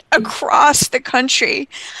across the country.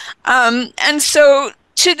 And so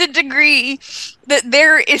to the degree that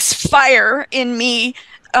there is fire in me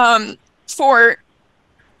for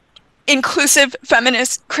inclusive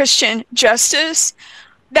feminist Christian justice,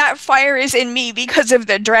 that fire is in me because of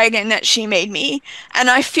the dragon that she made me. And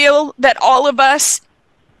I feel that all of us,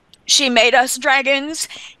 she made us dragons,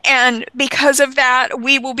 and because of that,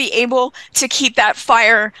 we will be able to keep that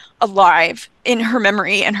fire alive in her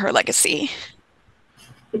memory and her legacy.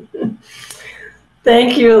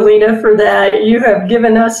 Thank you, Alina, for that. You have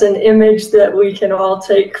given us an image that we can all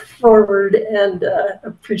take forward, and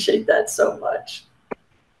appreciate that so much.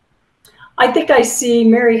 I think I see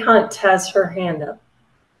Mary Hunt has her hand up.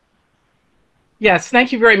 Yes,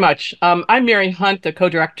 thank you very much. I'm Mary Hunt, the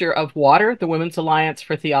co-director of WATER, the Women's Alliance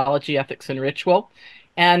for Theology, Ethics, and Ritual.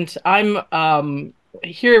 And I'm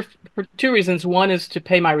here for 2 reasons. One is to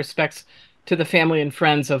pay my respects to the family and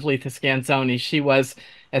friends of Letha Scanzoni. She was,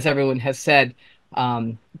 as everyone has said,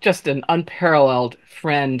 just an unparalleled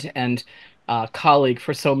friend and colleague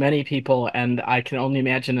for so many people. And I can only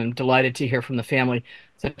imagine, and I'm delighted to hear from the family,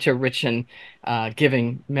 such a rich and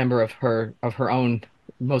giving member of her own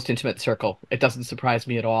most intimate circle. It doesn't surprise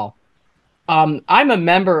me at all. I'm a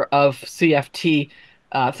member of CFT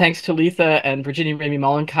thanks to Letha and Virginia Ramey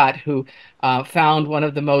Mollenkott, who found one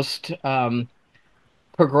of the most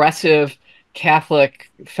progressive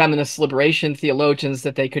Catholic feminist liberation theologians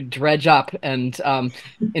that they could dredge up, and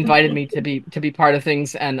invited me to be part of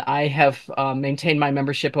things. And I have maintained my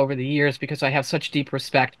membership over the years because I have such deep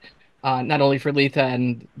respect not only for Letha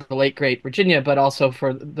and the late, great Virginia, but also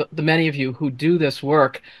for the many of you who do this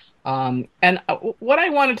work. And what I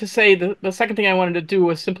wanted to say, the second thing I wanted to do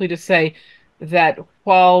was simply to say that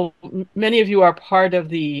while many of you are part of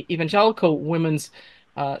the evangelical women's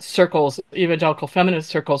circles, evangelical feminist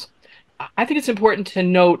circles, I think it's important to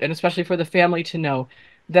note, and especially for the family to know,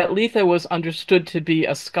 that Letha was understood to be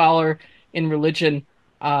a scholar in religion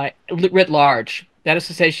writ large. That is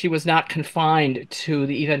to say, she was not confined to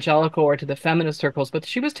the evangelical or to the feminist circles, but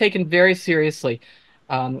she was taken very seriously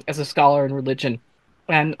as a scholar in religion.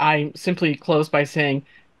 And I simply close by saying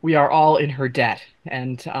we are all in her debt.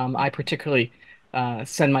 And I particularly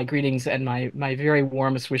send my greetings and my very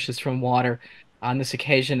warmest wishes from WATER on this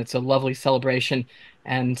occasion. It's a lovely celebration.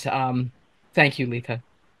 And thank you, Letha.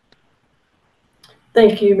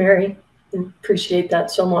 Thank you, Mary. Appreciate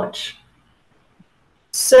that so much.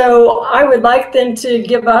 So I would like then to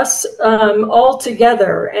give us all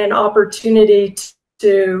together an opportunity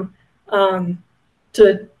to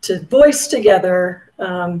voice together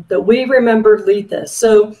that we remember Letha.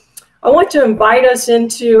 So I want to invite us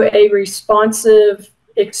into a responsive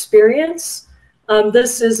experience.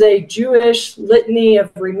 This is a Jewish litany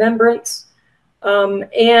of remembrance.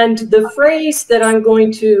 And the phrase that I'm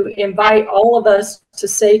going to invite all of us to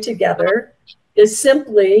say together is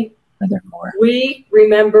simply, we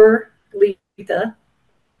remember Letha.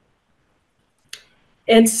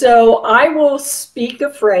 And so I will speak a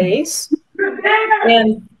phrase,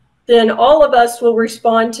 and then all of us will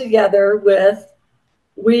respond together with,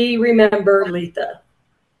 "We remember Letha."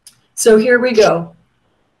 So here we go.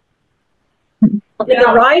 In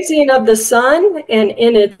the rising of the sun and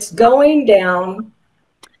in its going down,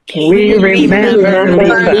 we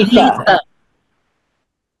remember Letha.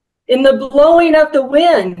 In the blowing of the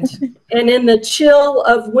wind and in the chill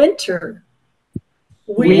of winter,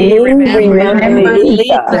 we remember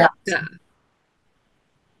Letha.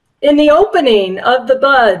 In the opening of the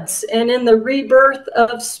buds and in the rebirth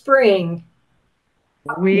of spring,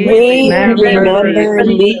 we remember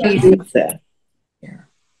Letha.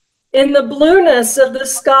 In the blueness of the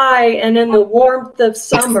sky and in the warmth of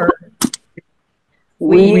summer,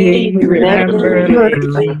 we remember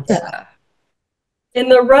Letha. In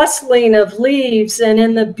the rustling of leaves and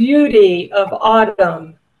in the beauty of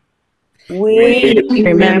autumn, we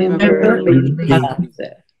remember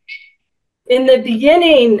Letha. In the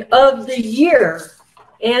beginning of the year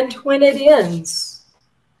and when it ends,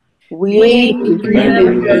 we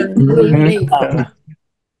remember Letha.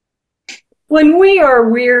 When we are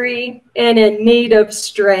weary and in need of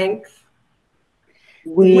strength,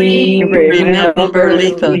 we remember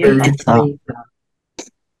Letha.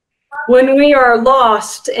 When we are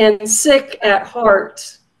lost and sick at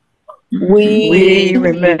heart, we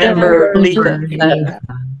remember Letha.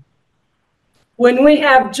 When we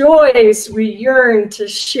have joys we yearn to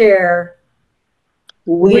share,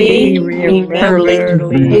 we remember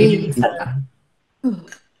Letha.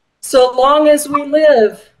 So long as we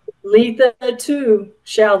live, Letha too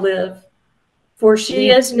shall live, for she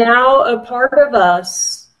is now a part of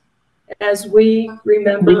us as we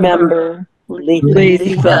remember her.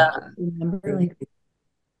 Letha.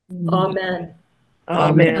 Amen.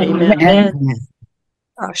 Amen. Amen.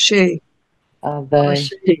 Ashe.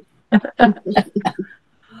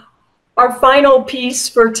 Our final piece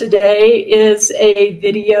for today is a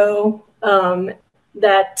video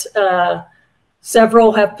that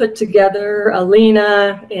several have put together,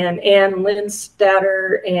 Alina and Ann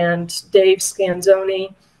Lindstatter and Dave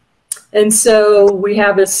Scanzoni. And so we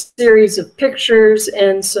have a series of pictures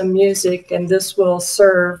and some music, and this will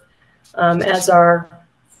serve as our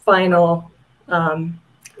final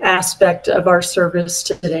aspect of our service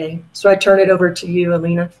today. So I turn it over to you,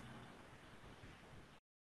 Alina.